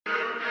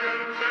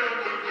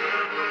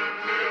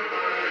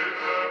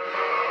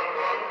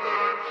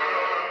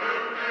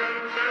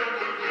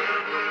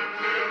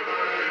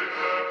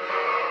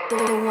The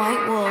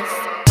White Wolf.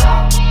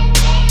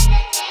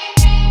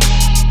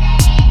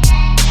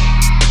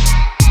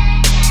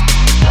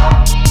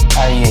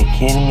 Are you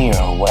kidding me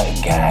or what,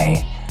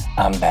 guy?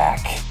 I'm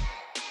back.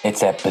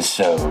 It's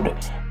episode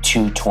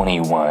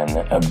 221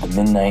 of the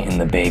Midnight in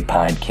the Bay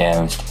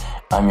podcast.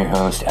 I'm your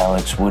host,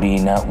 Alex Woody,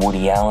 not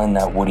Woody Allen,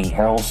 not Woody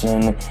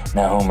Harrelson,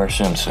 not Homer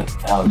Simpson.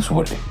 Alex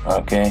Woody,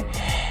 okay?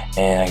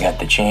 And I got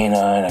the chain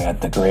on, I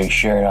got the gray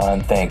shirt on.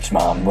 Thanks,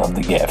 Mom. Love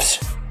the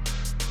gifts.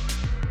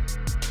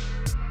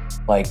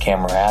 Like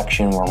camera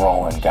action, we're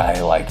rolling,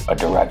 guy, like a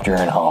director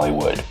in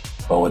Hollywood,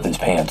 but with his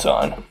pants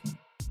on.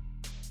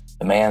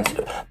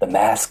 The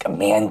mask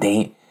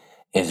mandate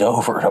is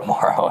over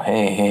tomorrow.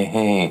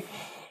 Hey.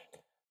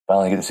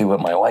 Finally get to see what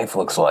my wife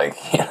looks like,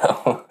 you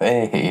know.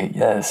 Hey,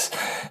 yes.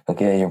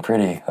 Okay, you're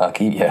pretty. I'll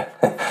keep you.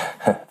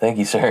 Thank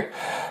you, sir.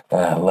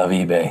 Love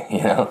eBay,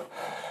 you know.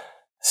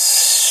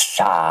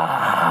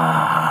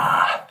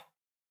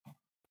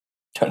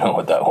 Don't know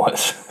what that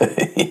was.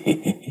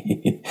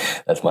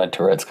 That's my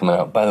Tourette's coming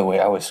out. By the way,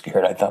 I was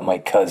scared. I thought my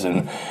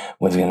cousin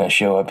was going to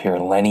show up here.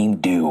 Lenny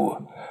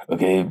Dew.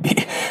 Okay,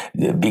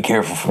 be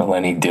careful for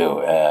Lenny Dew.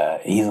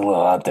 He's a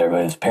little out there,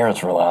 but his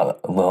parents were a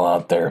little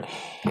out there.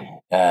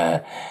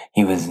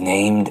 He was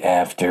named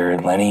after,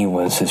 Lenny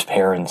was his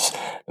parents'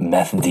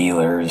 meth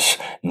dealer's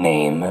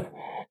name,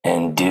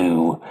 and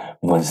Dew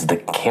was the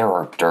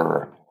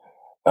character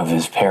of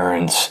his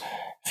parents'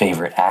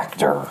 favorite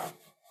actor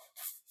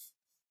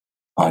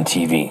on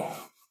TV,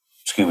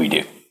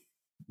 Scooby-Doo.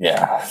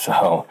 Yeah,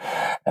 so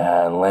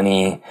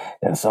Lenny,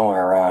 and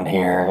somewhere around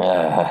here,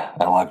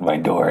 I locked my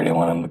door. I didn't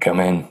want him to come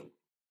in.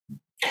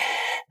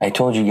 I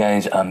told you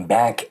guys I'm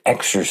back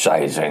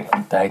exercising.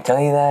 Did I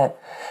tell you that?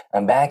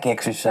 I'm back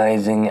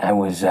exercising. I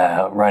was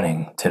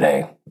running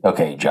today.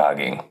 Okay,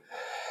 jogging.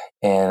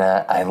 And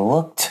I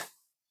looked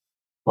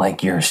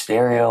like your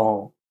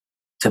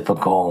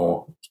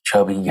stereotypical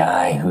chubby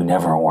guy who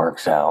never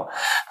works out.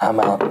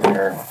 I'm out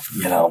there,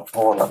 you know,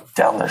 pulling up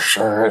down the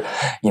shirt.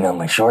 You know,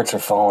 my shorts are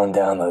falling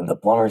down. The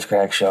plumber's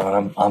crack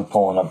showing. I'm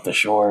pulling up the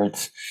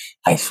shorts.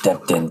 I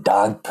stepped in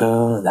dog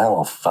poo. That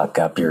will fuck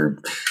up your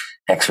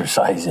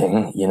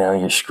exercising. You know,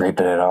 you're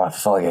scraping it off. I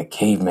felt like a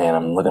caveman.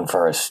 I'm looking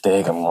for a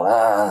steak.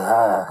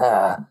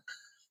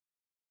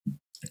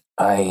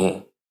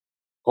 I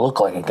look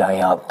like a guy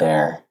out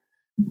there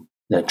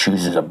that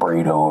chooses a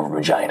burrito over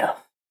vagina.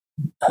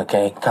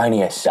 Okay?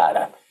 Carne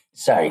asada.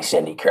 Sorry,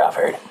 Cindy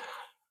Crawford.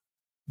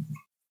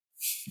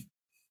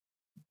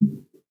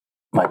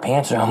 My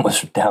pants are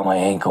almost down my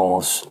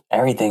ankles.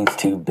 Everything's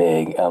too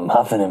big. I'm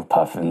huffing and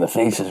puffing. The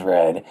face is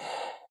red.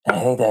 And I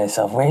think to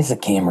myself, where's the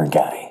camera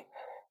guy?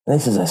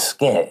 This is a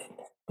skit.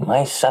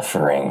 My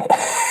suffering.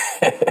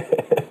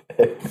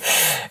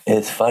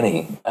 It's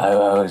funny. I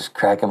was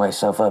cracking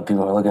myself up.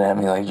 People were looking at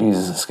me like,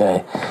 Jesus, this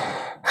guy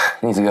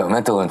needs to go to a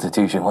mental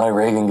institution. Why did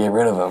Reagan get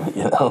rid of him?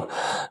 You know?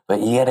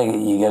 But you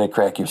gotta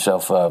crack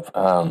yourself up.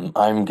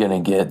 I'm gonna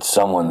get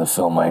someone to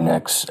film my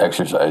next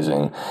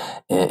exercising.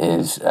 It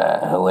is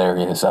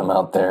hilarious. I'm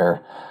out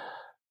there,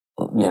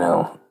 you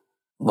know,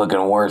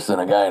 looking worse than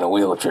a guy in a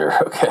wheelchair.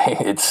 Okay,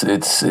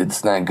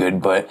 it's not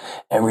good, but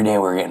every day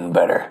we're getting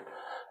better.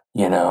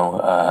 You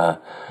know,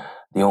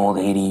 the old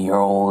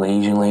 80-year-old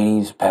Asian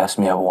ladies passed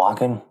me up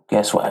walking.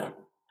 Guess what?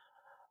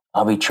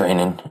 I'll be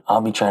training.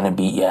 I'll be trying to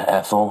beat ya,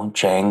 Ethel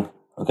Chang.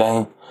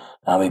 Okay,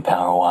 I'll be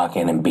power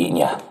walking and beating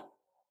ya.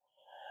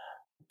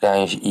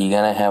 Guys, you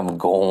gotta have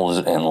goals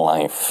in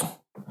life.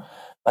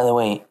 By the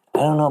way, I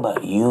don't know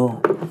about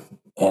you,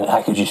 and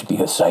I could just be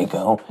a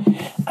psycho.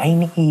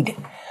 I need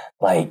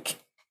like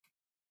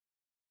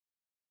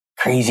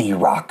crazy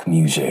rock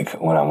music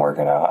when I'm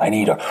working out. I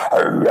need I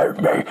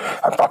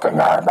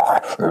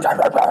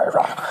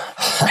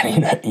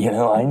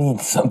need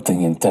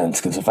something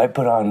intense, because if I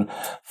put on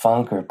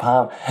funk or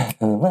pop,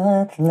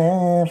 what's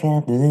love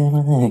got to do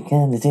with it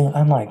got to do?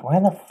 I'm like, why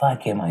the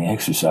fuck am I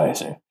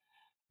exercising?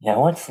 Yeah,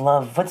 what's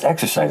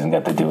exercising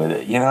got to do with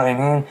it? You know what I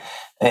mean?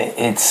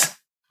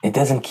 It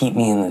doesn't keep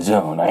me in the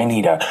zone. I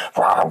need a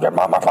get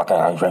my fucking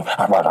okay,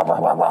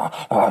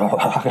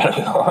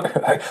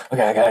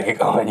 I gotta get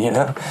going, you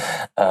know?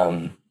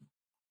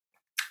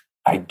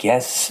 I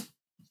guess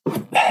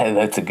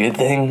that's a good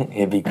thing.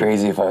 It'd be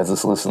crazy if I was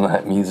just listening to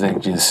that music,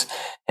 just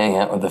hang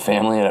out with the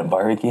family at a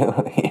barbecue.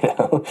 You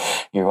know,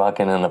 you're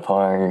walking in the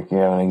park,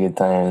 you're having a good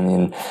time, and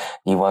then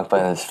you walk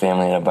by this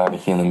family at a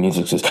barbecue, and the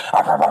music's just, you know,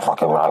 I'm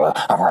talking about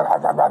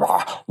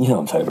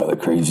the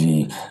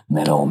crazy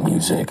metal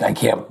music. I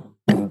can't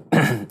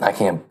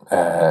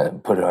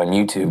put it on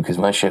YouTube because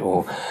my shit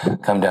will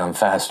come down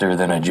faster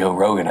than a Joe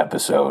Rogan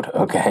episode.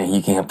 Okay,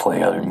 you can't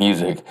play other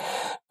music,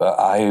 but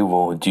I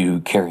will do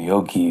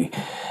karaoke.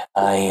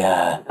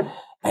 I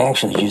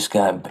actually just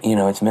got, you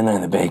know, it's Midnight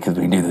in the Bay because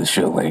we do this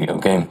show late,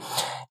 okay?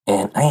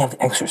 And I have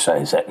to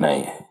exercise at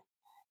night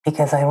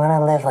because I want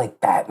to live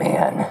like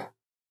Batman.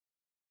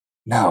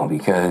 No,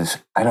 because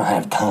I don't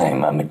have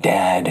time. I'm a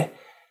dad.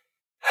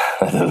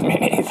 That doesn't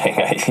mean anything.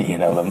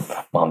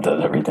 The mom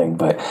does everything,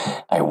 but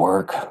I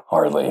work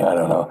hardly. I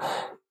don't know.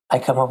 I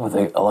come up with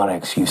a lot of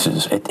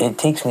excuses. It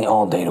takes me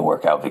all day to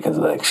work out because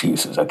of the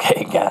excuses.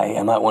 Okay, guy,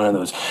 I'm not one of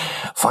those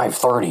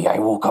 5:30. I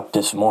woke up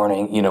this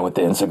morning, with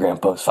the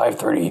Instagram post.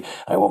 5:30.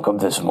 I woke up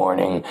this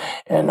morning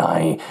and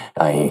I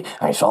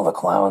saw the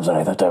clouds and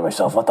I thought to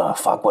myself, what the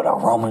fuck would a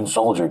Roman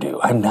soldier do?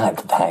 I'm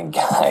not that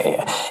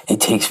guy. It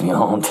takes me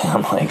all day.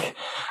 I'm like,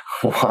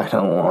 I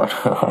don't want.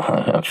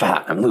 I'm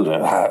fat. I'm losing.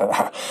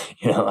 I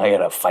got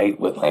to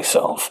fight with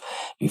myself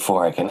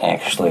before I can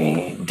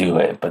actually do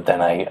it. But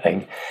then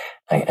I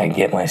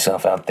get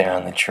myself out there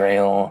on the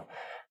trail.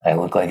 I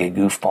look like a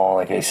goofball,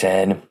 like I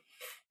said,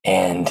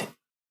 and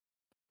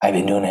I've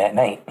been doing it at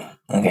night.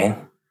 Okay,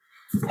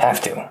 have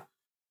to.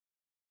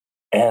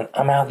 And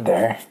I'm out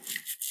there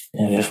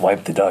and just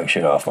wipe the dog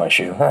shit off my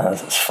shoe.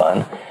 This is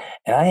fun.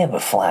 And I have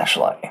a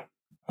flashlight.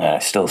 And I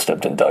still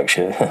stepped in dog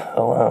shit.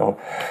 Hello.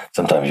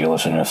 Sometimes you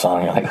listen to a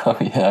song, you're like, oh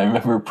yeah, I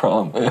remember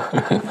prom.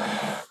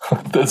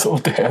 This whole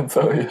dance,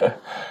 oh yeah.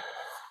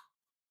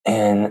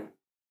 And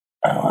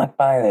I walk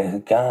by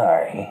this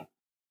guy,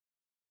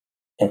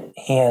 and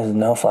he has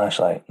no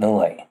flashlight, no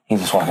light.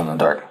 He's just walking in the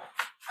dark.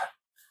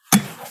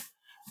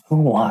 Who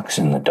walks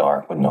in the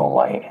dark with no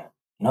light?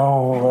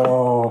 No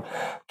little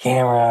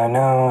camera,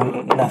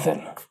 no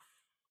nothing.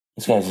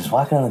 This guy's just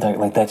walking in the dark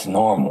like that's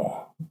normal.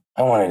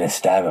 I wanted to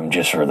stab him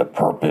just for the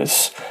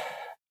purpose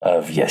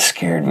of, you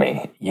scared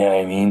me. You know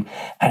what I mean?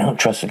 I don't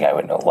trust a guy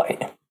with no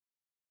light.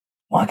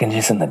 Walking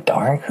just in the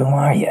dark? Who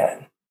are you?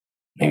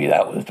 Maybe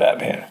that was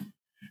Batman.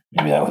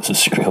 Maybe that was a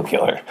serial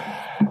killer.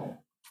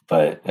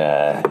 But,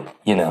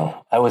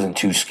 I wasn't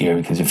too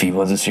scared because if he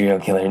was a serial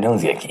killer,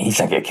 he's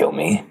not going to kill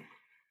me.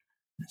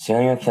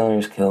 Serial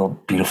killers kill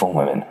beautiful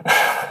women.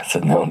 It's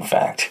a known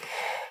fact.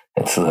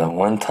 It's the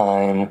one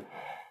time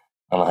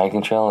on the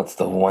hiking trail, it's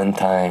the one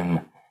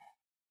time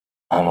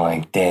I'm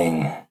like,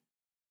 dang,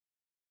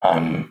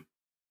 I'm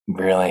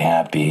really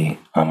happy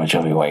I'm a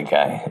chubby white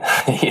guy.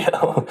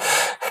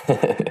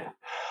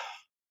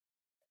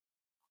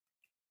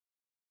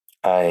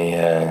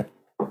 I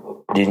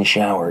didn't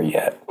shower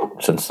yet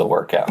since the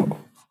workout.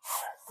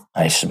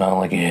 I smell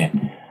like a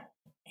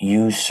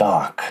used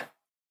sock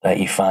that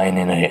you find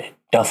in a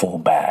duffel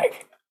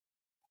bag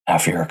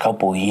after a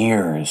couple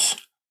years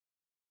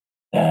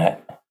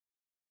that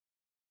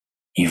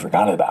you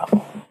forgot about.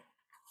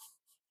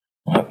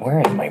 Where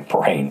is my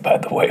brain, by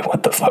the way?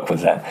 What the fuck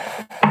was that?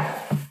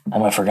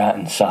 I'm a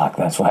forgotten sock.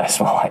 That's what I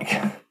smell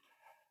like.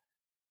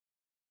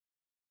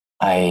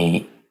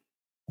 I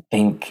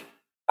think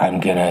I'm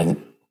gonna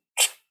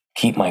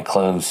keep my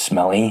clothes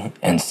smelly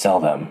and sell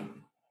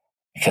them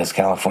because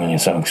California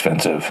is so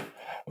expensive.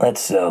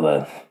 Let's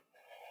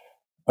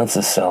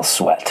just sell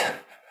sweat.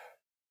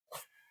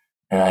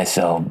 And I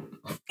sell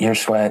ear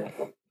sweat,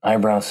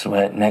 eyebrow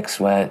sweat, neck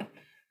sweat,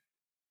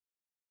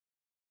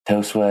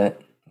 toe sweat,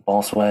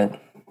 ball sweat.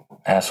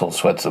 Asshole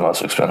sweat's the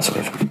most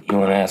expensive. You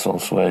want asshole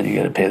sweat, you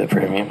gotta pay the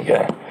premium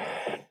guy.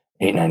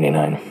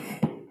 $8.99.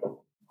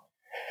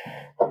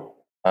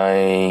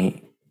 I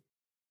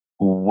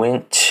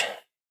went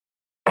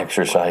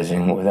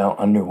exercising without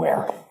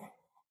underwear.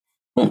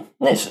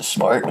 This is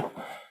smart.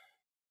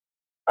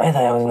 I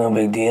thought it was no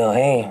big deal.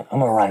 Hey, I'm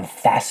gonna run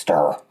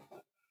faster.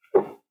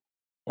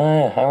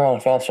 I ran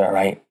faster,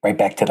 right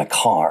back to the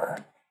car.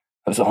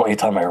 It was the only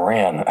time I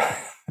ran.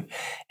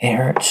 It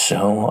hurt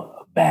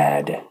so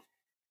bad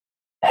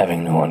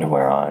having no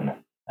underwear on.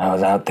 I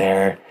was out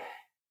there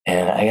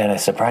and I got a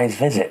surprise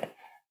visit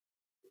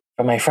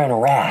from my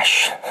friend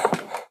Rash.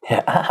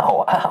 Yeah,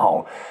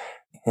 ow.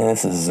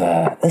 This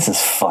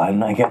is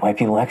fun. I get why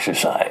people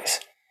exercise.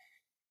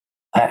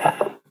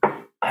 I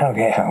don't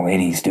get how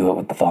ladies do it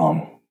with the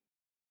thong.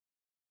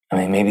 I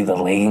mean, maybe the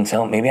leggings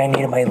help. Maybe I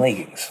needed my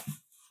leggings.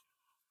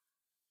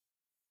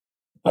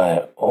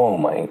 But, oh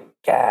my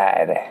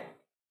God.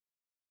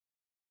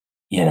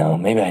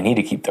 Maybe I need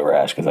to keep the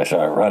rash because I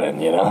started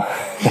running,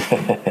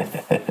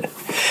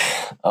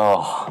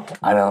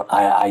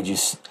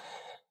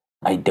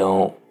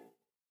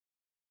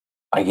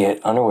 I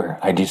get underwear.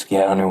 I just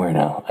get underwear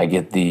now. I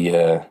get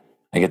the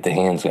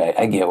hands guy.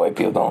 I get why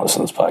people don't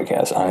listen to this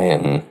podcast. I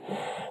am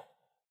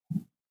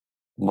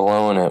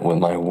blowing it with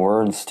my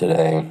words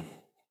today.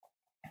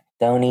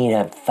 Don't eat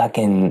a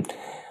fucking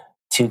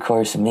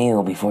 2-course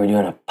meal before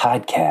doing a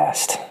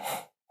podcast.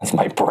 That's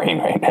my brain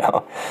right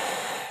now.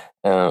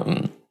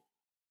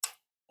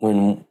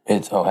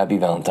 Happy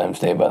Valentine's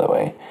Day, by the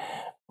way.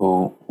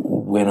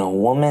 When a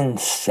woman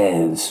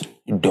says,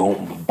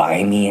 don't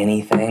buy me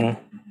anything,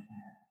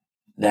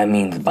 that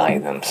means buy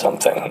them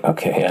something.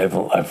 Okay,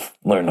 I've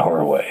learned the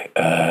hard way.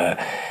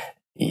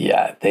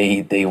 Yeah,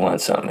 they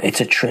want something.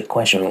 It's a trick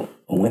question.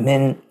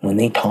 Women, when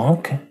they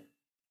talk,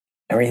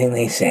 everything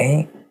they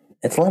say,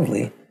 it's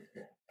lovely.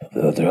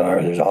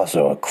 There's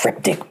also a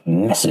cryptic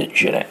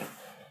message in it.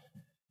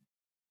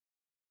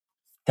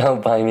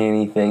 Don't buy me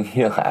anything.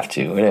 You don't have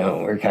to.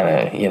 We're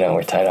kind of,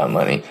 we're tight on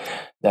money.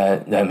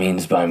 That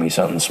means buy me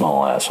something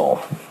small,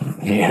 asshole.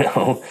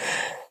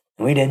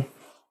 We did.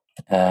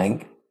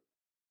 Didn't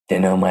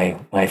know my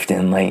wife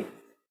didn't like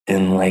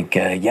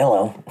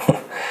yellow.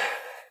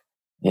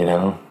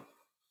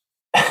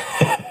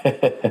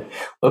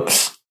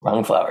 Oops,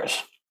 wrong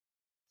flowers.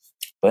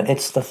 But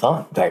it's the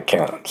thought that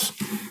counts.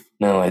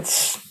 No,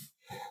 it's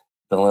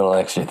the little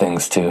extra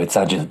things too. It's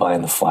not just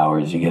buying the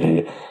flowers. You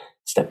gotta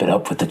step it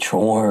up with the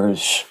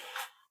chores.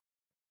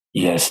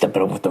 You gotta step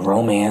it up with the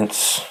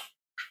romance.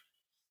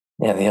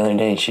 Yeah, the other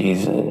day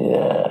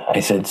I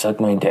said, suck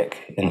my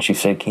dick. And she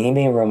said, can you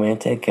be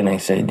romantic? And I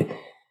said,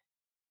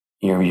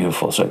 you're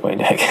beautiful, suck my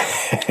dick.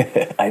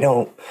 I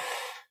don't,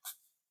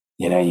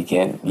 you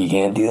can't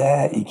do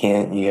that.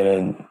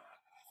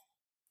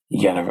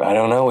 I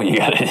don't know what you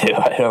gotta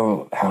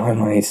do. How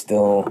am I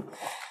still,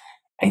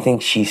 I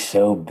think she's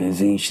so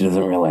busy, she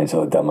doesn't realize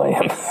how dumb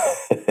I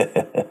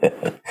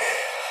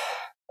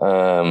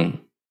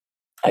am.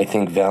 I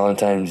think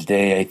Valentine's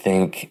Day, I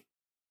think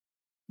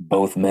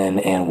both men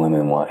and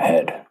women want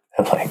head.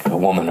 Like a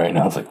woman right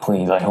now is like,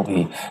 please, I hope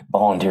he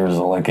volunteers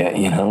to lick it.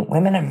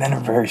 Women and men are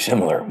very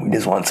similar. We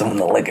just want someone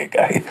to lick it,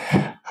 guy.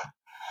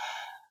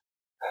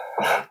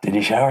 Did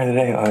you shower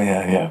today? Oh,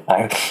 yeah.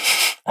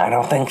 I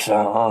don't think so.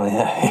 Oh,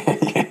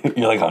 yeah.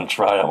 You're like on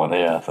trial on the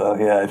F. Oh,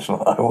 yeah,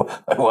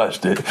 I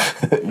watched it.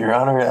 Your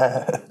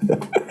Honor.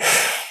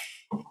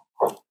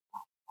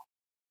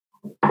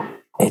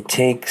 It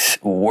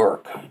takes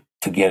work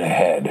to get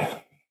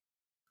ahead.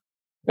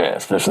 Yeah,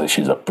 especially if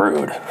she's a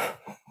prude.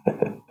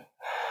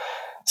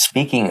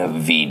 Speaking of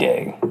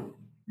V-Day,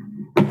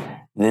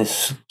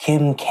 this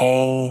Kim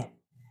K,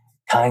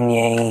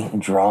 Kanye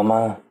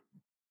drama,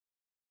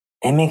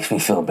 it makes me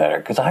feel better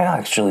because I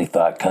actually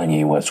thought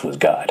Kanye West was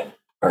God,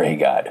 or a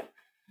god,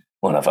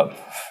 one of them.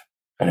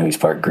 I know he's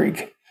part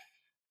Greek.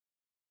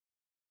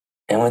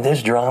 And with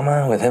this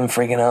drama, with him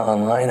freaking out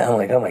online, I'm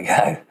like, oh my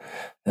God,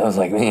 that was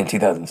like me in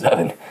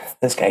 2007.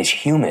 This guy's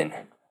human.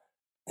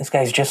 This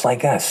guy's just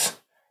like us.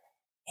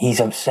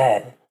 He's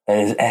upset that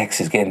his ex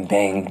is getting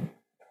banged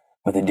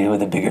with a dude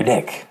with a bigger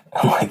dick.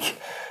 I'm like,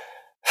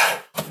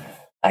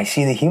 I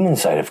see the human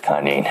side of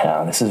Kanye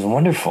now. This is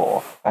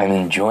wonderful. I'm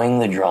enjoying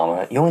the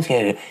drama. You always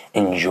get to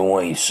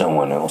enjoy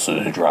someone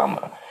else's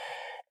drama.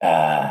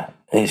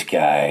 This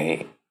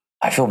guy,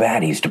 I feel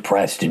bad. He's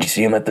depressed. Did you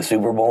see him at the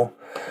Super Bowl?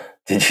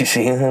 Did you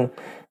see him?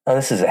 Oh,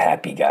 this is a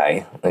happy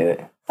guy.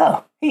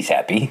 Oh, he's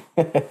happy.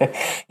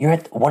 You're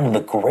at one of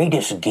the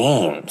greatest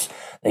games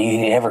that you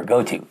could ever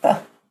go to.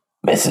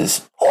 This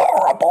is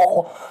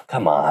horrible.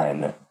 Come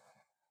on.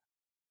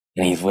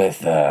 And he's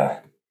with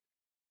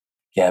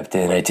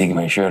Captain, I take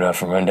my shirt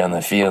off and run down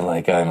the field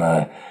like I'm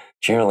a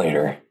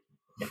cheerleader.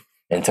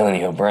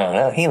 Antonio Brown,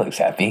 oh, he looks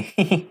happy.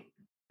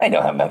 I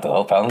don't have mental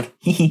health problems.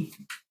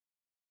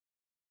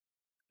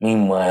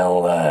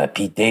 Meanwhile,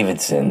 Pete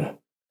Davidson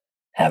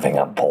having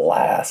a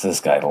blast. This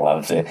guy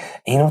loves it.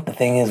 You know what the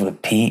thing is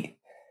with Pete?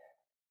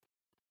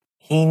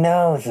 He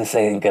knows this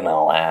ain't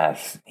gonna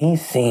last.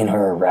 He's seen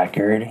her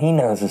record. He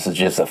knows this is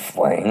just a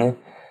fling.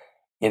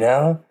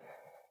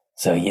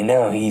 So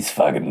he's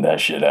fucking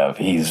that shit up.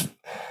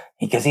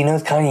 Because he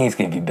knows Kanye's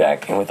gonna be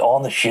back. And with all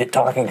the shit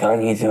talking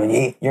Kanye's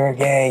doing, you're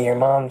gay, your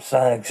mom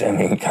sucks. I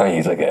mean,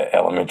 Kanye's like an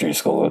elementary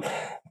school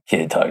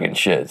kid talking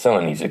shit.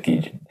 Someone needs to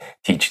teach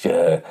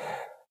fucking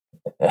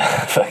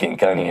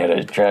Kanye how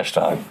to trash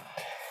talk.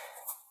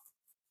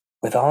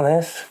 With all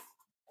this,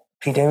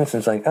 Pete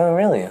Davidson's like, oh,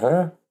 really,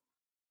 huh?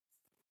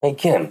 Hey,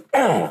 Kim.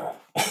 I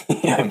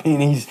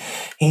mean,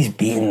 he's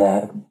beating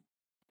that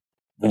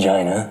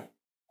vagina.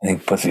 I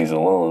think pussy's a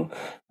little.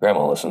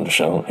 Grandma listened to the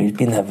show. He's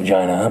beating that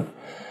vagina up.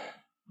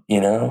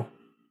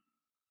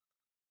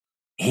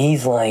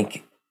 He's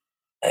like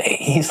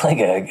a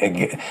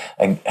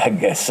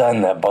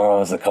son that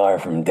borrows the car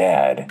from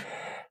dad,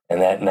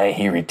 and that night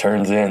he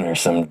returns in.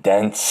 There's some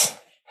dents,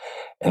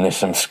 and there's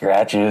some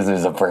scratches.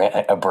 There's a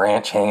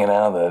branch hanging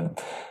out of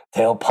the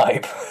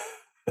tailpipe.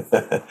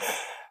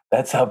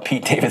 That's how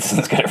Pete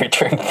Davidson's gonna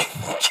return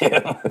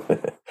Kim.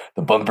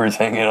 The bumper's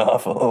hanging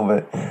off a little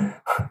bit.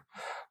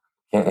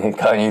 And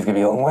Kanye's gonna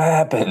be like, what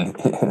happened?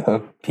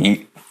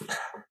 Pete.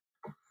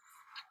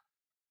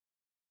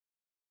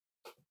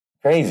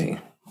 Crazy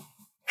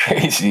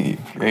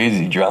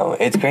drama.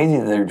 It's crazy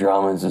that their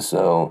dramas is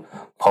so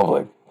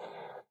public.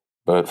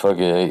 But fuck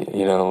it,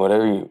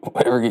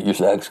 whatever get your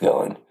sex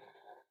going.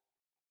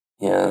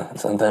 Yeah,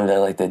 sometimes I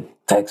like to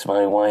text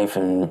my wife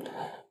and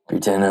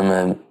pretend I'm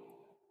a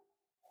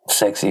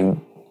sexy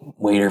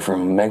waiter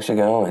from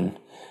Mexico, and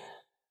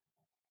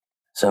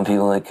some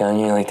people like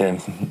Kanye like to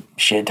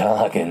shit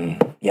talk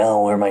and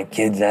yell where my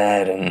kid's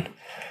at and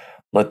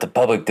let the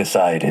public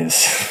decide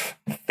his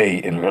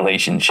fate in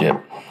relationship.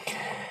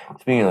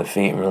 Speaking of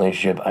fate in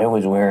relationship, I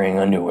was wearing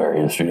underwear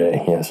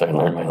yesterday. Yes, I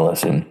learned my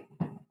lesson.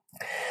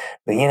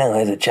 But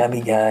as a chubby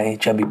guy,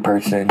 chubby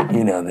person,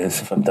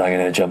 this, if I'm talking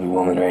to a chubby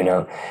woman right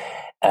now,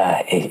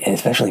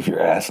 especially if your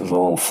ass is a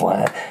little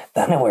flat,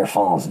 the underwear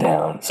falls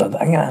down. So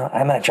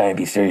I'm not trying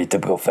to be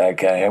stereotypical fat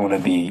guy. I want to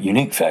be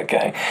unique fat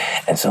guy.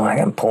 And so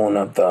I'm pulling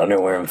up the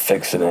underwear and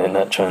fixing it,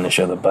 not trying to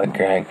show the butt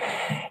crack.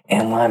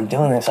 And while I'm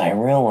doing this, I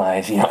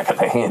realize, I got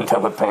my hand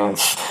down the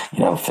pants,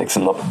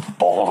 fixing the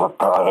ball of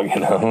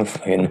a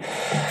fucking.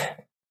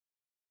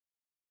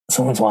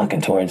 someone's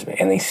walking towards me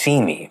and they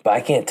see me, but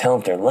I can't tell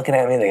if they're looking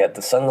at me. They got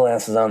the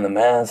sunglasses on, the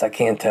mask. I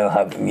can't tell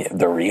how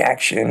the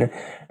reaction,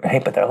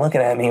 right? But they're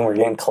looking at me and we're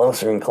getting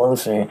closer and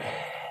closer.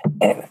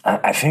 And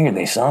I figured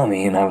they saw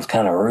me and I was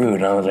kind of rude.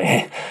 And I was like,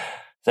 hey,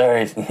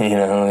 sorry,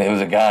 it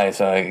was a guy,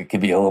 so it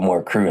could be a little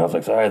more crude. I was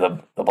like, sorry, the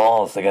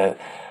balls, they got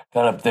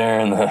up there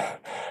in the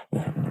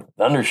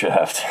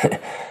undershaft. And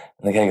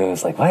the guy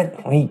goes like,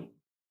 what? Wait.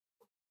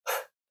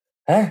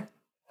 Huh?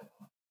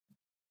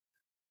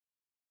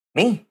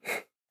 Me?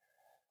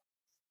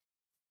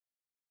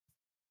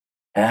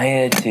 And I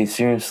had to,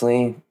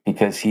 seriously,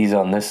 because he's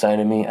on this side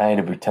of me, I had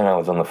to pretend I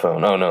was on the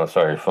phone. Oh, no,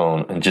 sorry,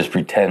 phone. And just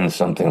pretend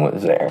something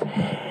was there.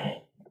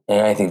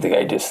 And I think the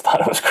guy just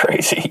thought I was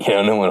crazy.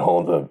 No one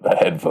holds a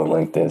headphone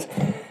like this.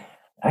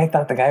 I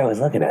thought the guy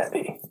was looking at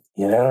me,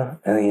 I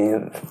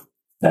mean,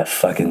 that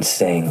fucking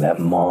saying that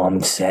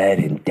mom said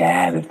and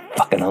dad and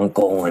fucking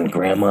uncle and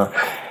grandma,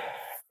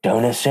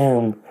 don't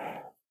assume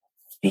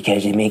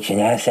because it makes an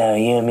ass out of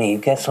you and me.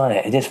 Guess what?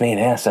 It just made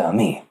an ass out of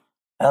me.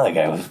 The other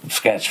guy was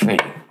sketch-free,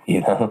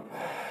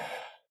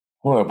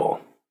 Horrible.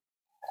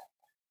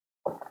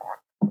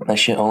 That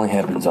shit only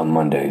happens on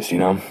Mondays,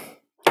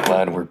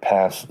 Glad we're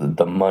past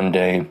the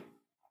Monday.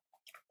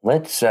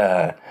 Let's,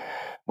 I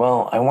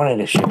wanted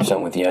to share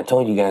something with you. I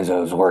told you guys I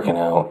was working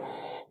out.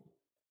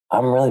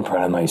 I'm really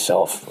proud of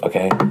myself,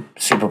 okay?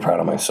 Super proud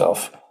of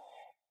myself.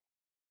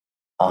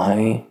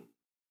 I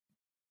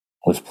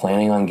was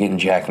planning on getting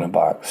Jack in the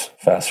Box,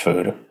 fast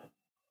food.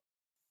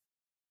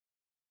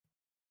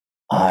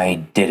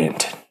 I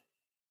didn't.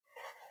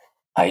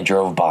 I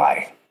drove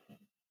by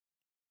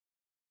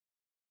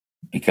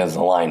because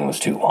the line was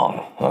too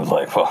long. I was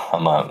like,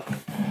 well,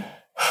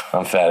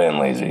 I'm fat and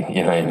lazy.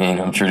 You know what I mean?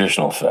 I'm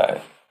traditional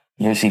fat.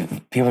 You see,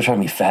 people try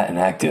to be fat and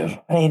active.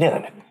 What are you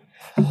doing?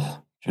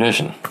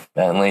 Tradition,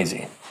 fat and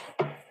lazy.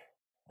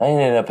 I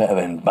ended up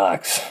having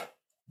box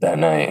that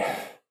night,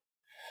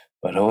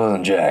 but it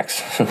wasn't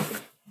Jack's.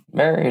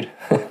 Married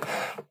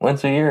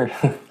once a year,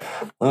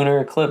 lunar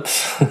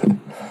eclipse.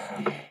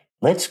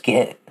 Let's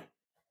get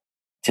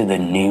to the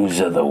news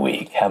of the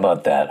week. How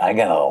about that? I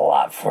got a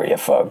lot for you,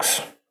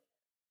 folks.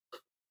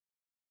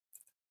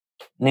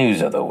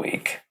 News of the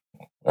week.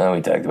 Oh,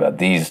 we talked about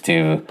these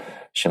two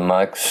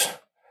schmucks.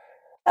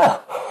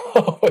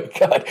 Oh my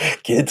God.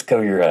 Kids,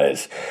 cover your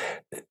eyes.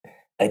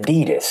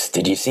 Adidas,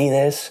 did you see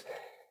this?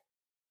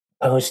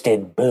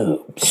 Posted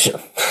boobs.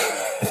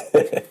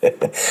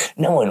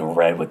 No one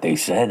read what they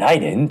said. I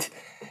didn't.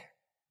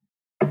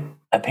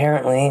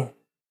 Apparently,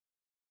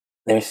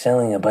 they're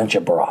selling a bunch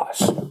of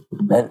bras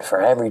meant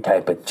for every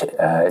type of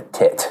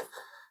tit.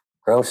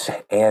 Gross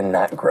and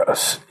not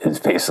gross is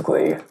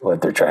basically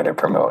what they're trying to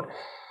promote.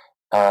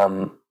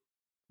 The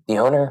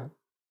owner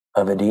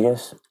of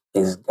Adidas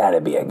is got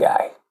to be a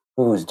guy.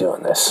 Who's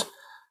doing this?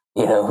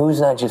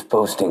 Who's not just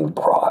posting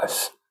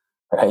bras,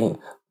 right?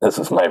 This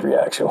was my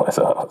reaction when I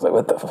saw it. I was like,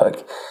 what the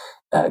fuck?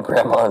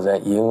 Grandma, is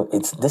that you?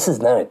 This is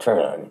not a turn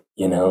on,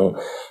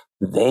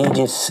 They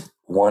just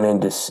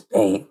wanted to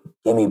say,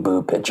 give me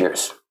boob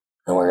pictures,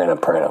 and we're going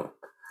to print them.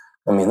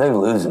 I mean, they're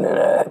losing it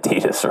at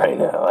Adidas right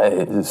now.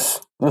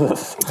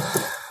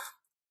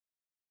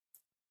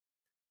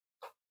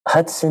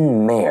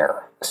 Hudson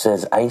Mayer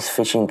says ice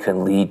fishing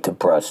can lead to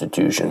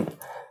prostitution.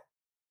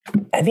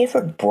 Have you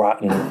ever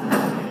brought in...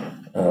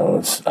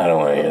 I don't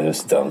want to hear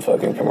this dumb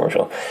fucking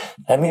commercial.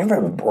 Have you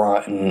ever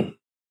brought in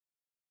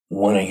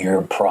one of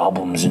your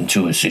problems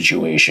into a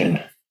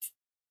situation?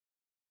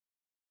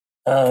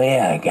 Oh,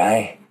 yeah,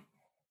 guy.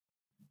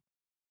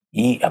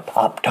 Eat a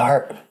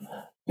Pop-Tart.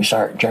 You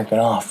start jerking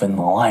off in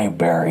the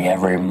library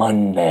every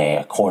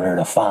Monday,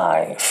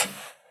 4:45.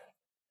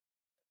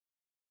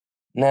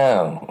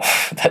 No,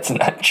 that's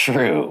not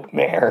true,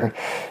 Mayor.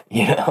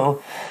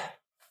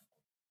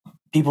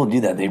 People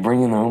do that. They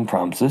bring in their own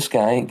problems. This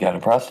guy got a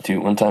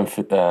prostitute one time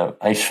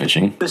ice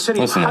fishing. The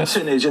city of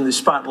Hudson is in the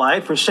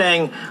spotlight for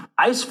saying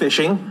ice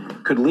fishing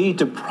could lead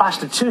to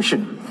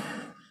prostitution.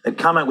 The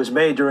comment was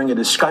made during a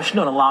discussion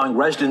on allowing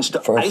residents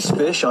to ice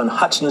fish on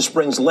Hudson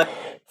Springs Lake.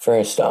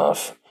 First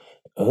off,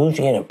 who's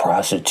going to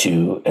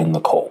prostitute in the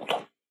cold?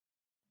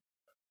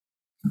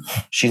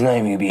 She's not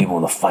even going to be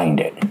able to find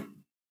it.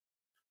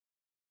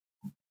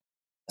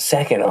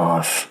 Second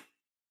off,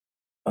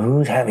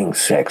 who's having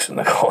sex in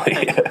the cold?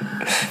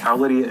 Our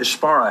Lydia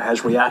Esparra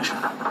has reaction.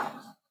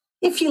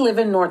 If you live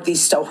in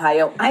Northeast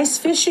Ohio, ice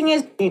fishing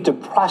is lead to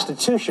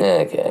prostitution.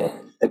 Okay.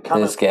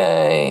 This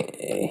guy,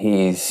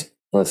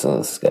 listen to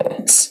this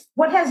guy.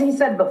 What has he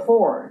said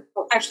before?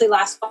 Actually,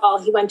 last fall,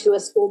 he went to a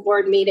school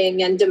board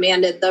meeting and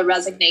demanded the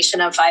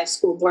resignation of 5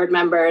 school board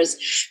members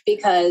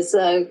because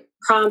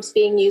prompts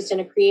being used in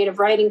a creative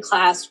writing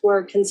class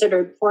were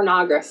considered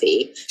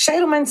pornography.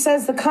 Shadowman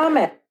says the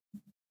comment.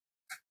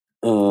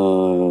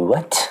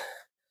 What?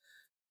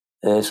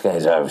 This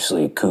guy's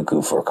obviously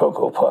cuckoo for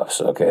Cocoa Puffs,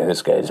 okay?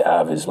 This guy's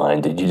out of his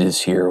mind. Did you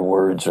just hear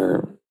words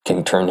or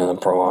can turn into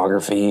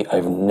pornography?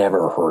 I've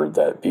never heard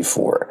that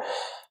before.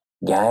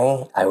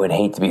 Guy, I would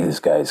hate to be this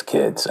guy's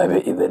kids. I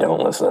bet you they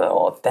don't listen at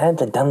all.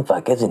 Dad's a dumb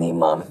fuck, isn't he,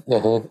 Mom?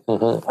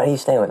 Why do you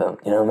stay with him?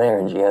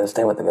 Marriage, you gotta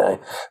stay with the guy,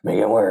 make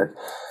it work.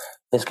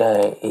 This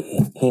guy,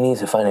 he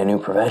needs to find a new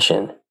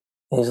profession.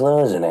 He's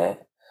losing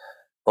it.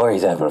 Or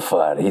he's having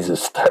fun. He's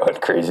just throwing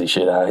crazy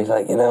shit out. He's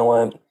like, you know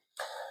what?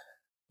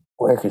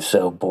 Work is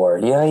so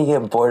bored. You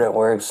get bored at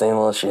work, same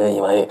old shit.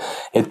 You might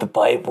hit the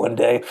pipe one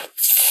day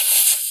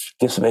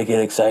just to make it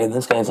exciting.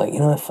 This guy's like, you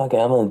know what, fuck it,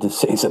 I'm going to just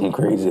say something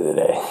crazy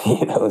today.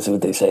 That's what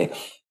they say.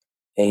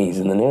 Hey, he's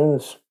in the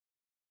news.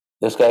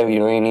 This guy, you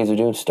know what he needs to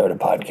do? Start a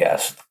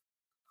podcast.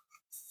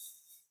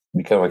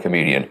 Become a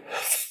comedian.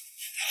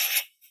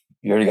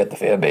 You already got the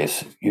fan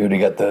base. You already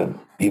got the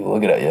people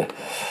looking at you.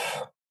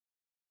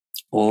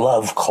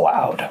 Love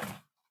Cloud.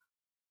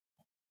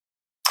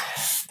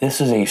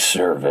 This is a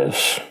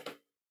service.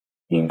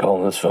 You can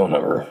call this phone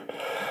number.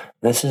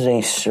 This is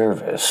a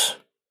service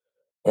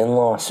in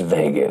Las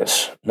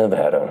Vegas,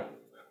 Nevada,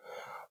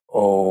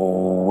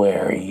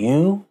 where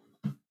you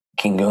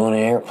can go on an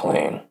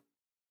airplane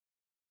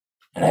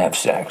and have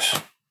sex.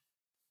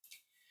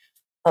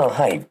 Oh,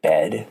 hi,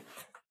 bed.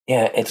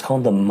 Yeah, it's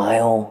called the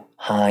Mile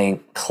High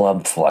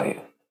Club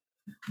Flight.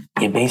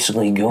 You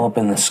basically go up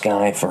in the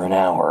sky for an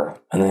hour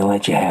and they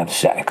let you have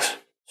sex.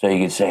 So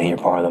you could say you're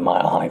part of the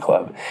Mile High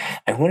Club.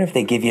 I wonder if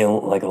they give you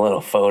like a little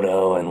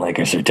photo and like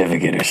a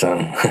certificate or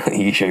something.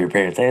 You can show your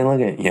parents, hey,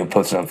 look at it,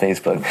 post it on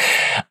Facebook.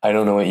 I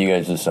don't know what you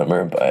guys this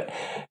summer, but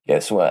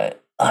guess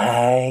what?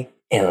 I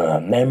am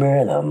a member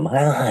of the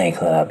Mile High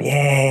Club.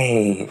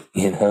 Yay!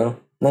 Look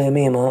at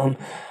me, Mom.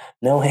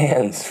 No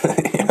hands.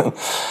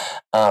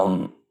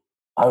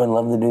 I would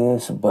love to do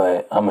this,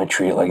 but I'm going to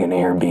treat it like an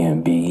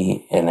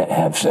Airbnb and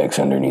have sex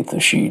underneath the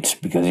sheets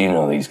because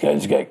these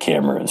guys got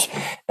cameras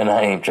and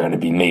I ain't trying to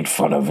be made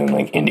fun of in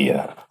like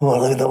India. Oh,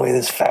 look at the way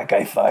this fat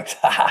guy fucks.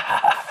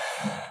 I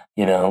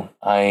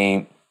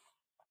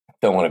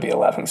don't want to be a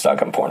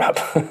laughingstock on Pornhub.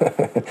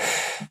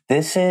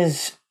 This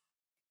is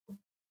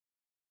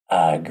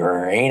a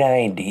great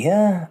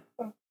idea.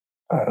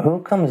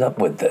 Who comes up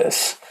with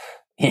this?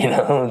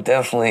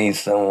 Definitely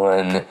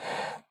someone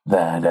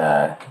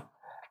that...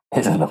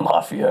 is in the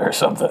mafia or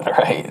something,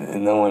 right?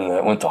 No one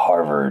that went to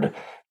Harvard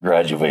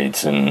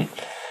graduates in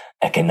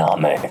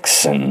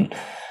economics and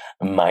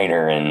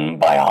minor in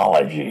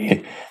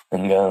biology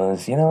and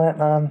goes, you know what,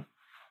 Mom?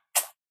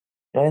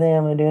 You know what I think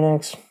I'm going to do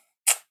next?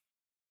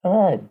 I'm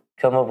going to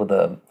come up with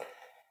a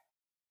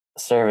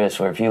service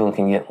where people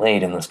can get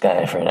laid in the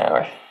sky for an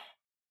hour.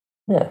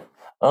 Yeah.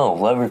 Oh,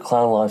 Lover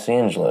Cloud Los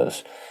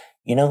Angeles.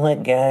 You know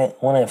what, guy? I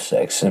want to have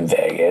sex in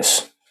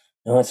Vegas.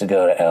 Who wants to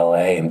go to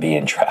LA and be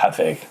in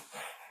traffic?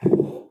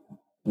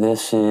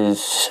 This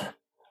is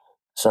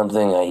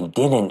something I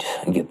didn't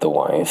get the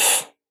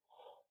wife.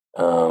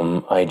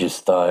 I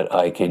just thought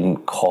I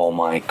could call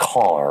my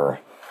car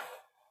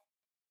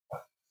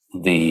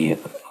the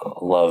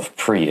Love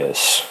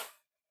Prius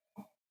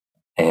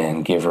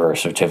and give her a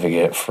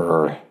certificate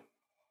for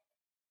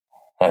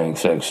having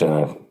sex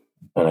in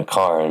a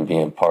car and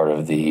being part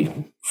of the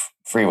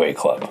freeway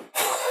club.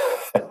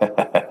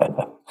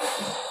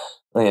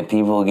 Look at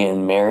people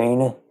getting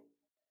married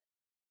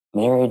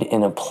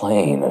in a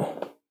plane.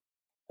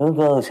 Who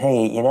goes,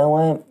 hey, you know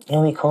what?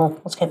 It'll be cool.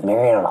 Let's get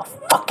married on a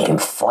fucking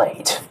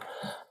flight.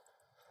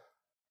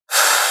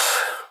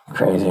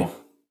 Crazy.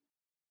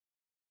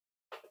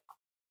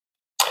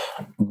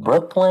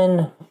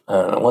 Brooklyn, I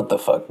don't know what the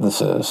fuck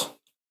this is.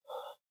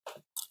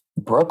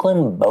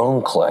 Brooklyn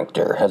Bone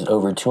Collector has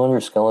over 200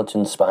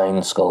 skeleton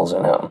spine skulls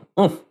in him.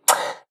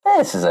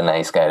 This is a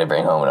nice guy to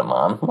bring home to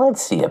Mom.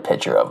 Let's see a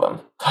picture of him.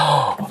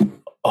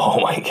 Oh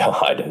my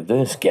God,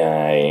 this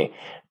guy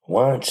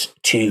wants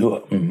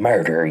to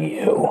murder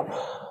you.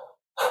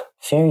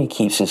 Sherry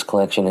keeps his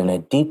collection in a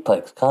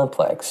duplex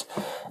complex.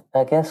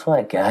 Now guess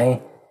what,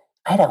 guy?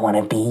 I don't want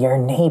to be your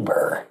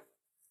neighbor.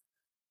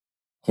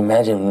 Can you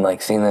imagine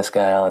seeing this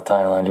guy all the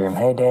time in the laundry room?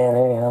 Hey, Dan,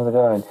 hey, how's it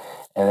going?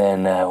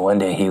 And then one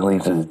day he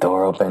leaves his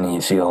door open and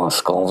you see all the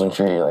skulls and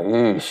shit. You're like,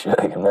 ooh, shit,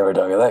 I can never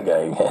talk to that guy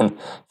again.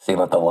 See him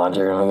at the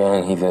laundry room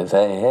again. He says,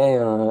 hey.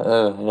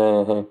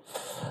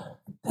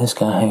 This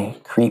guy,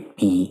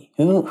 creepy.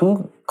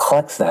 Who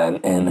collects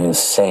that and is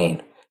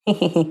sane?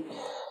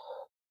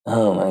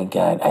 Oh my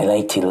God, I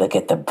like to look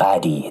at the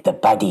body. The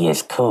body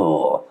is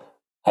cool.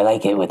 I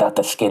like it without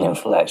the skin and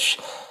flesh.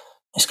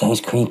 This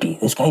guy's creepy.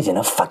 This guy's in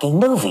a fucking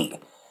movie.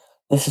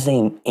 This is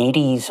an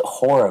 80s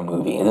horror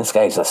movie, and this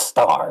guy's a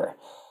star.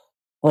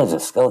 What is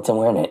this, skeleton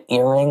wearing an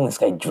earring? This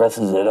guy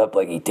dresses it up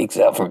like he takes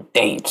it out for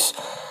dates.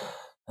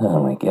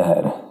 Oh my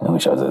God. I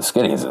wish I was as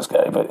skinny as this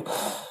guy, but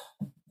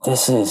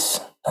this is...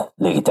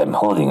 Look at them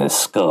holding a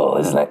skull.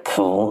 Isn't that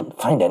cool?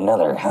 Find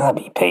another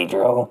hobby,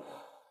 Pedro.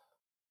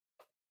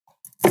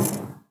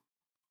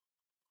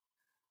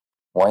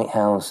 White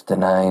House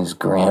denies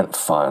grant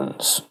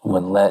funds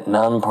would let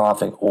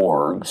nonprofit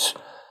orgs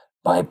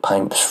buy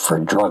pipes for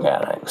drug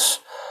addicts.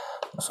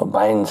 So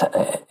Biden's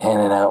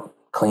handing out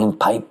clean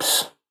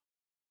pipes.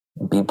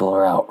 People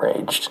are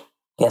outraged.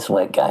 Guess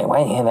what, guy?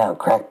 Why hand out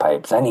crack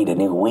pipes? I need a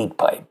new weed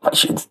pipe. My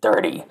shit's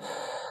dirty.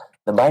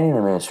 The Biden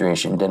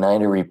administration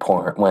denied a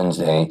report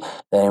Wednesday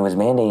that it was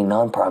mandating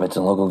nonprofits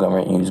and local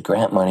government use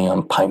grant money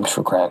on pipes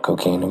for crack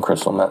cocaine and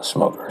crystal meth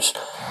smokers.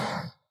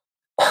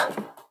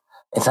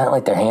 It's not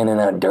like they're handing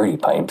out dirty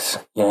pipes.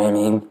 You know what I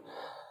mean?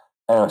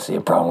 I don't see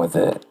a problem with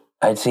it.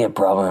 I'd see a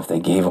problem if they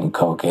gave them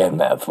coke and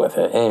meth with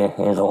it. Hey,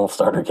 here's a little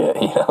starter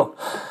kit, you know?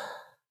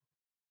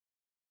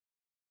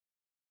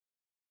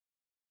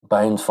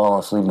 Biden's falling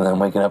asleep and then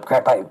waking up,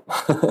 crack pipe.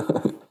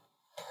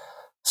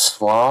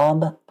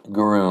 Slob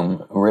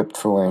groom ripped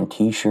for wearing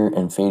t-shirt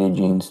and faded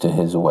jeans to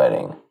his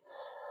wedding.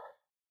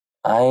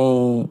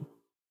 I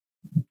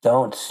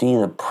don't see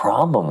the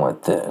problem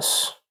with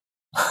this.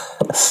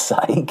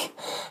 Psych.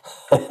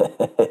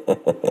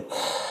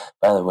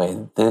 By the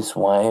way, this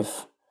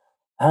wife,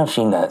 how does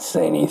she not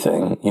say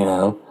anything, you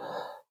know?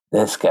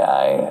 This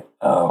guy,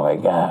 oh my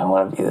God, I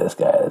want to be this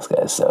guy. This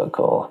guy's so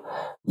cool.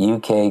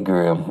 UK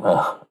groom,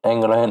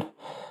 England,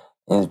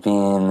 is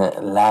being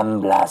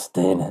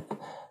lambasted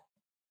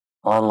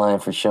online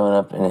for showing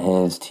up in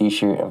his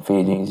t-shirt and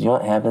faded jeans. You know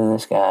what happened to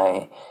this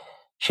guy?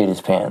 Shit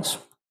his pants.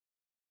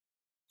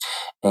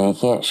 And you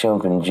can't show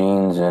up in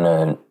jeans and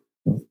a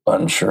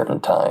button shirt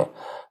and tie.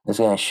 This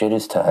guy shit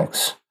his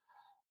tux.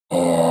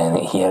 And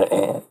he had,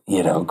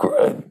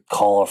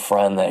 call a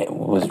friend that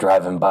was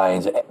driving by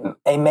and say,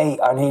 "Hey, mate,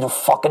 I need a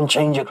fucking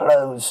change of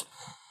clothes."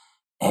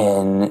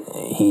 And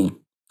he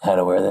had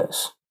to wear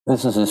this.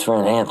 This is his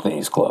friend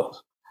Anthony's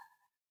clothes.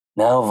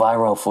 Now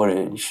viral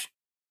footage.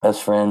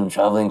 Best friend,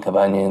 traveling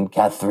companion,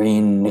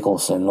 Catherine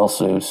Nicholson,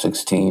 also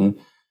 16,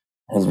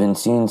 has been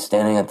seen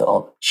standing at the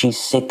altar. She's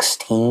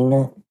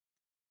 16?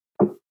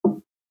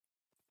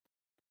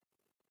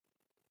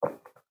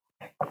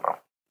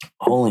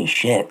 Holy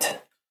shit.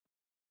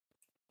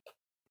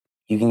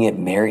 You can get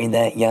married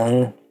that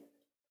young?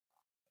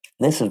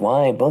 This is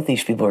why both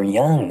these people are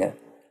young.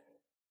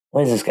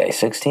 What is this guy,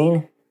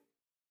 16?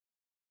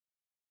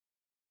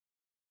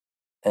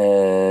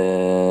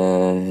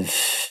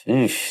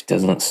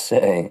 Doesn't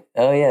say.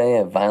 Oh,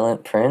 yeah,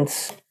 Violent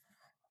Prince?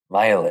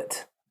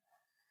 Violet.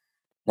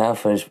 Now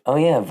for his, oh,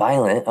 yeah,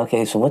 Violet.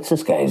 Okay, so what's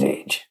this guy's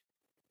age?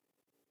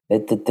 They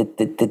don't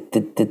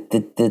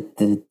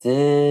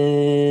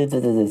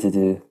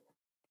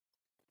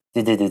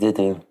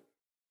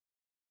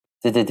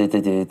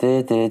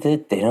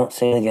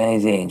say the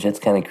guy's age. That's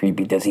kind of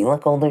creepy. Does he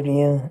look older to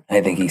you? I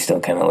think he still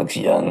kind of looks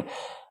young.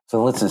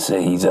 So let's just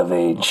say he's of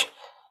age.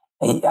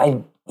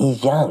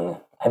 He's young.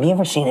 Have you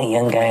ever seen a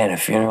young guy at a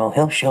funeral?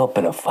 He'll show up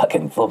in a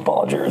fucking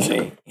football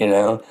jersey, you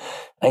know?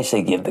 I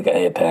say give the guy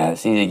a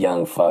pass. He's a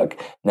young fuck.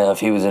 Now,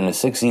 if he was in the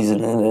 60s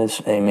and this,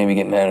 hey, maybe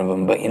get mad at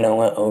him. But you know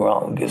what?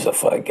 Overall, who gives a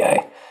fuck,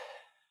 guy?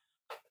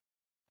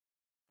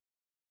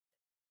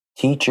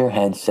 Teacher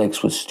had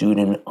sex with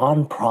student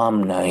on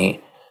prom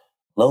night.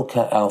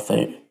 Low-cut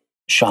outfit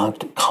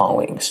shocked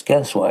colleagues.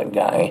 Guess what,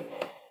 guy?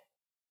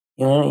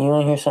 You want to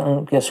hear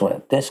something? Guess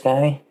what? This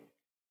guy,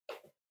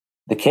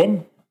 the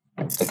kid,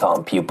 they call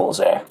them pupils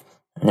there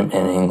in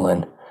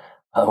England.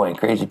 By the way,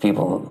 crazy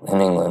people in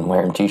England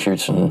wearing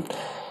t-shirts and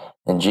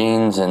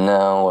jeans and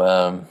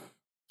now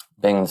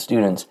banging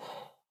students.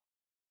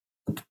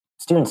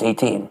 Students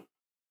 18.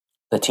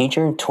 The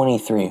teacher,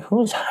 23.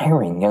 Who's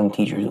hiring young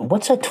teachers?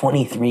 What's a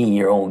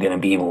 23-year-old going to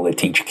be able to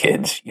teach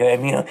kids? You know what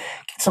I mean? Get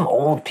some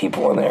old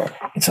people in there.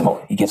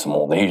 You get some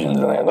old Asians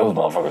in there. Those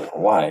motherfuckers are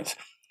wise.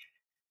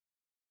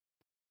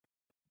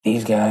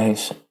 These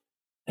guys,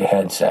 they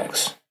had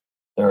sex.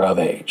 They're of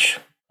age.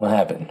 What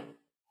happened?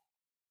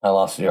 I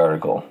lost the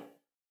article.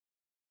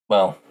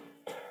 Well,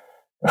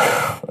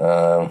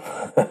 okay,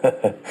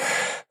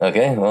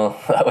 well,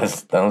 that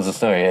was the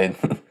story.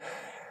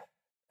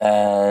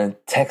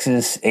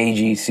 Texas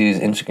AG sues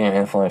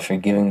Instagram influencer for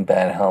giving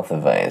bad health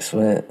advice.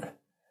 What?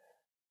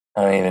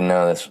 I don't even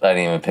know this. I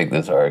didn't even pick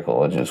this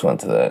article. I just went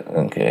to that.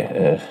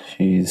 Okay,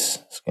 she's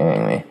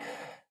scaring me.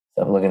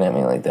 Stop looking at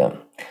me like that.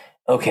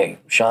 Okay,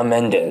 Shawn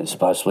Mendes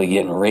possibly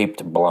getting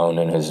raped, blown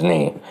in his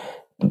knee,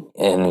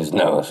 in his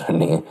nose,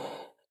 knee.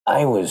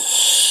 I was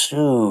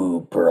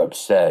super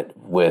upset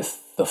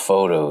with the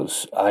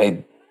photos.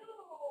 I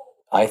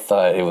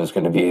thought it was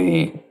going to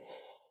be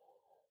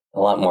a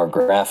lot more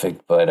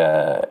graphic, but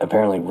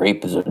apparently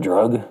rape is a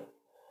drug.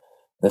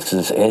 This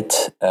is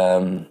it.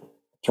 Can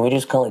we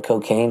just call it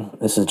cocaine?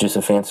 This is just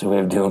a fancy way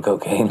of doing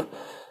cocaine.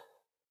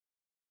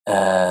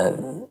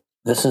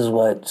 This is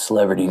what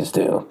celebrities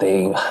do.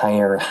 They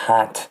hire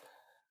hot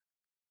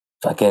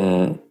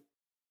fucking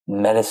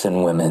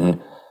medicine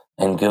women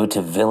and go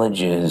to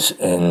villages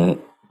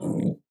and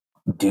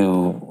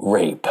do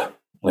rape,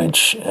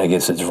 which I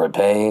guess it's rape.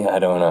 I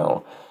don't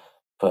know.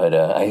 But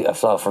I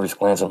saw at first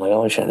glance, I'm like,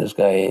 oh shit, this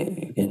guy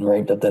getting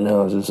raped up the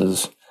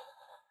nose.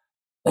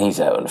 He's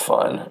having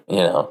fun, you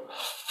know.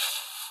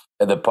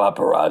 And the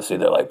paparazzi,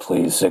 they're like,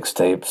 please, sex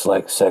tapes,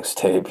 like sex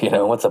tape, you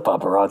know. What's a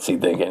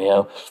paparazzi thinking, you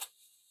know?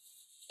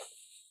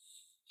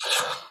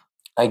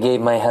 I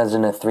gave my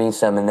husband a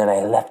threesome and then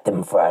I left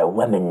him for a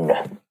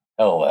woman.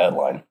 Oh,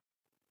 headline.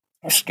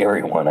 A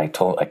scary one. I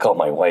called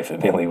my wife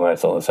immediately when I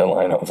saw this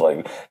headline. I was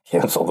like,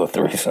 cancel the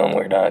threesome.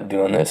 We're not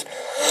doing this.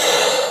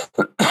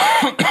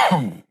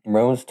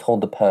 Rose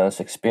told the Post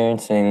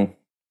experiencing...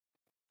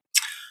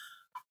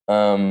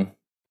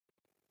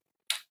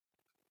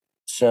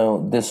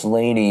 So this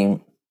lady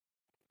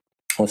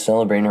was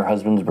celebrating her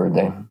husband's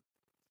birthday.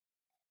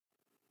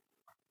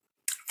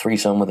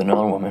 Threesome with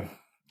another woman.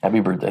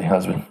 Happy birthday,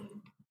 husband.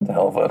 The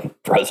hell of a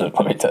present,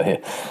 let me tell you.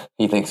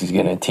 He thinks he's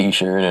getting a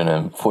t-shirt and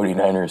a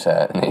 49ers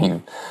hat, and then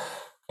he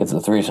gets a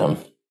threesome.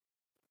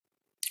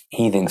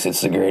 He thinks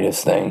it's the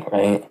greatest thing,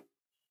 right?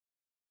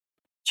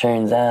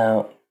 Turns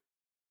out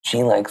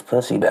she likes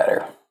pussy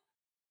better.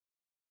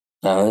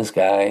 Now this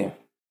guy,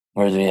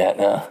 where's he at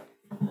now?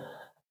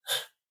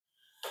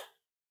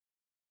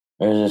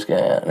 Where's this guy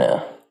at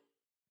now?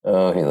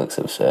 Oh, he looks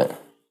upset.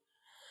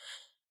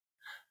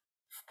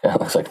 Kind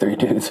of looks like 3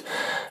 dudes.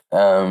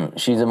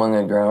 She's among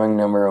a growing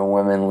number of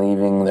women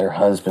leaving their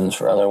husbands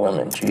for other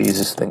women.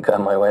 Jesus, thank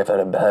God my wife had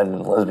a bad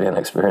lesbian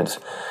experience.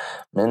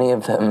 Many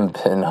of them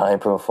have been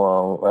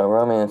high-profile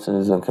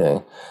romances,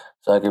 okay.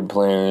 Soccer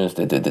players,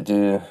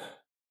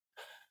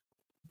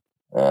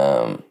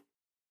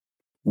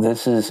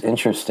 This is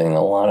interesting.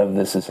 A lot of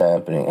this is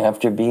happening.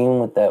 After being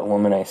with that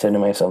woman, I said to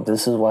myself,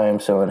 this is why I'm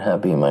so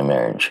unhappy in my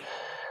marriage.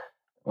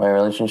 My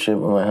relationship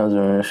with my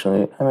husband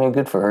initially, I mean,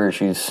 good for her.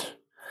 She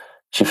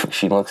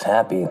looks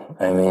happy.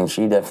 I mean,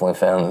 she definitely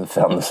found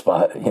the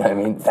spot. You know what I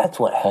mean? That's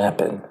what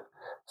happened.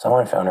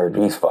 Someone found her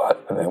G-spot,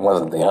 and it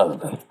wasn't the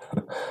husband.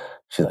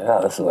 She's like,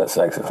 oh, this is what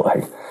sex is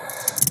like.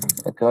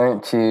 According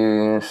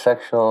to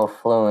Sexual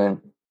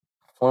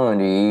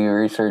Fluency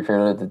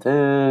researcher,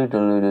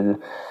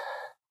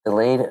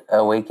 delayed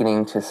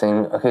awakening to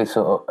same. Okay,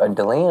 so a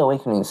delayed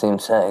awakening same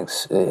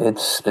sex.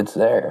 It's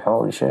there.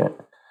 Holy shit.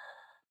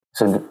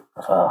 So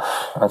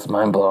that's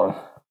mind blowing.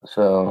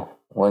 So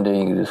one day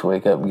you can just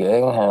wake up gay.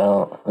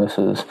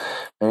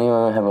 Many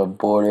women have a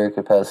broader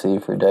capacity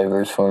for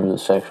diverse forms of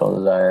sexual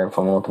desire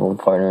from multiple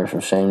partners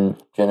or same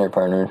gender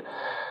partners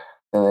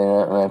than they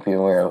might be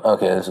aware of.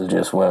 Okay, this is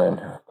just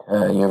women.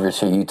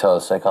 University of Utah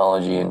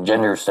psychology and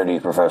gender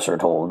studies professor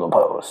told the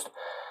Post.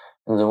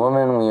 As a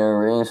woman, we are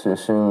raised to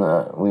assume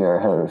that we are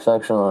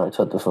heterosexual and are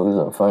taught to focus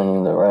on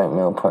finding the right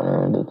male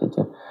partner.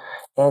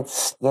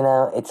 It's,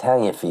 it's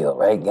how you feel,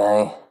 right,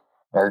 guy?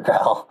 Or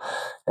girl.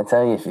 It's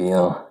how you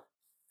feel.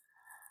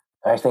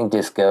 I think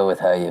just go with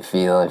how you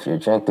feel. If you're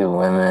attracted to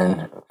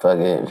women, fuck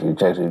it. If you're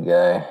attracted to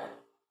a guy.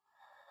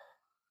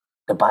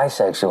 The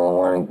bisexual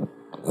one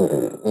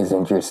is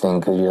interesting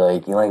because you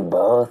like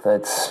both.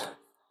 It's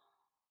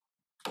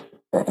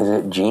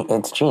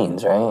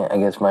genes, right? I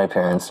guess my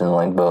parents didn't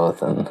like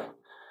both, and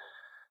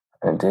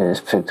I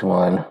just picked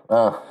one.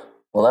 Oh,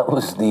 well, that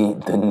was the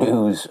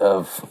news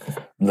of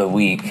the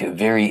week.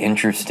 Very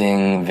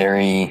interesting,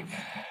 very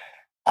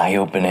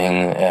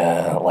eye-opening,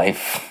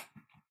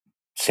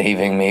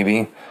 life-saving,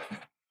 maybe.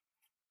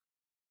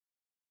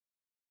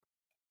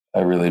 I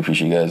really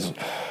appreciate you guys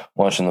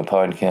watching the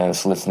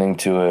podcast, listening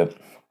to it.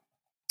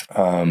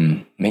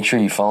 Make sure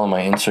you follow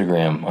my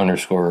Instagram,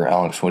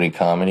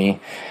 _AlexWoodyComedy.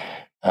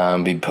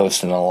 Be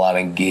posting a lot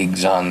of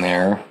gigs on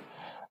there.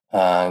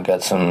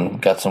 Got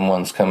some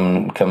ones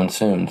coming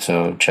soon,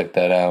 so check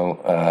that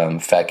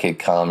out. Fat Kid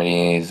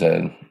Comedy is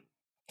a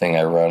thing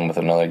I run with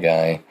another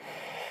guy,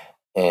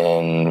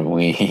 and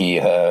we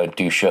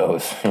do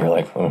shows. You're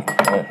like,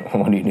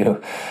 what do you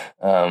do?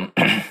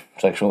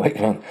 Sexual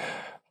awakening.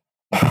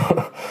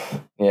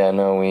 Yeah,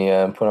 no, we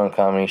put on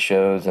comedy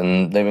shows,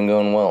 and they've been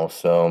going well,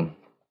 so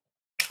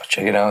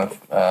check it out.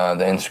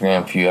 The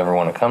Instagram if you ever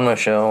want to come to a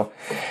show.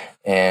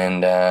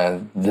 And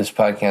this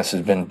podcast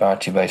has been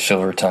brought to you by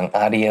Silver Tongue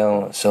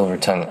Audio. Silver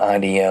Tongue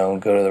Audio.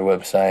 Go to their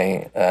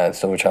website,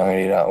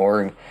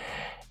 silvertongueaudio.org,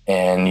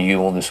 and you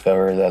will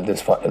discover that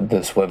this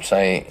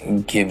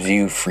website gives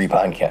you free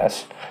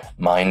podcasts.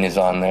 Mine is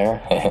on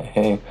there.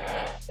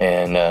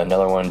 And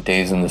another one,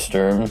 Days in the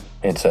Sturm.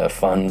 It's a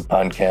fun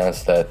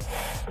podcast that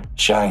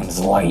shines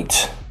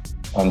light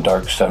on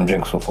dark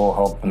subjects with full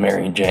help of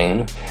Mary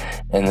Jane.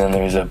 And then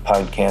there's a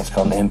podcast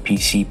called the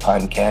NPC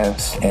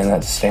Podcast, and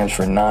that stands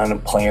for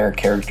Non-Player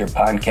Character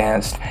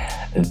Podcast.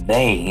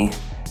 They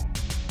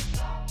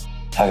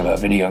talk about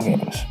video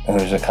games. And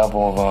there's a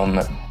couple of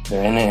them.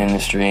 They're in the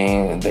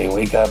industry. They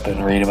wake up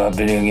and read about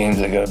video games.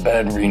 They go to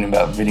bed reading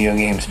about video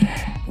games.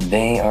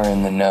 They are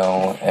in the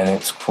know, and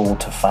it's cool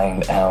to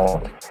find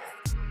out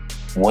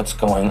what's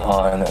going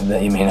on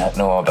that you may not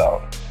know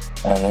about.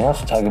 And they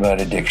also talk about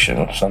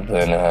addiction,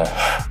 something, the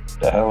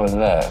hell is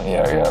that?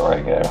 Yeah,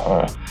 right there.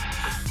 All right.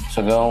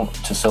 So go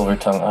to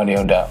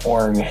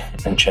silvertongueaudio.org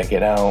and check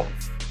it out.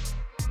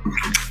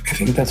 I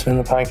think that's been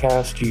the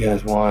podcast. You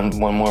guys want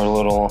one more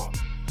little...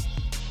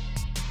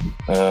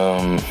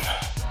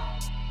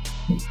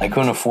 I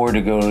couldn't afford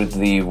to go to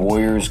the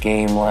Warriors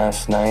game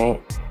last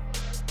night,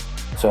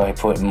 so I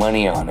put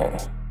money on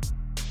it.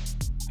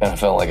 Kind of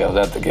felt like I was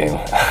at the game.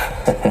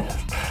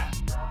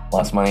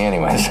 Lost money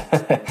anyways.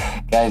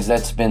 Guys,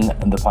 that's been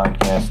the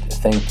podcast.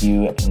 Thank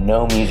you.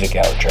 No music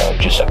outro,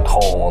 just a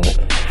cold...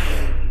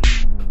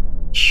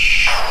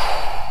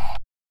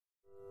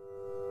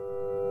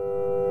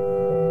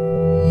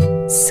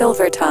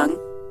 Silver Tongue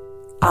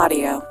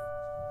Audio.